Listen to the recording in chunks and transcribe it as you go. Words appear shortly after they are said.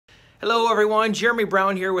Hello everyone, Jeremy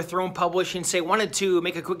Brown here with Throne Publishing. Wanted to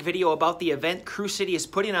make a quick video about the event Crew City is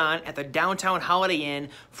putting on at the Downtown Holiday Inn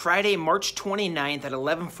Friday, March 29th at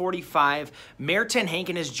 11:45. Mayor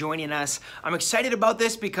TenHaken is joining us. I'm excited about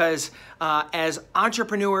this because as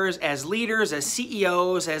entrepreneurs, as leaders, as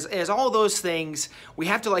CEOs, as all those things, we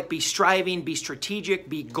have to be striving, be strategic,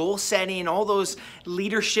 be goal setting, all those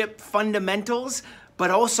leadership fundamentals, but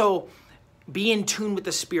also be in tune with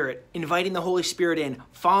the Spirit, inviting the Holy Spirit in,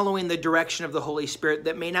 following the direction of the Holy Spirit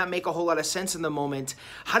that may not make a whole lot of sense in the moment.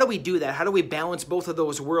 How do we do that? How do we balance both of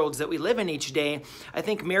those worlds that we live in each day? I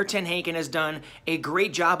think Mayor TenHaken has done a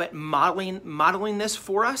great job at modeling this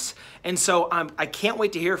for us. And so I can't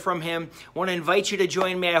wait to hear from him. I want to invite you to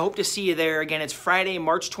join me. I hope to see you there. Again, it's Friday,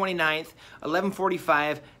 March 29th,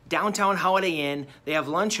 11:45. Downtown Holiday Inn. They have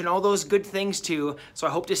lunch and all those good things too. So I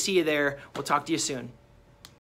hope to see you there. We'll talk to you soon.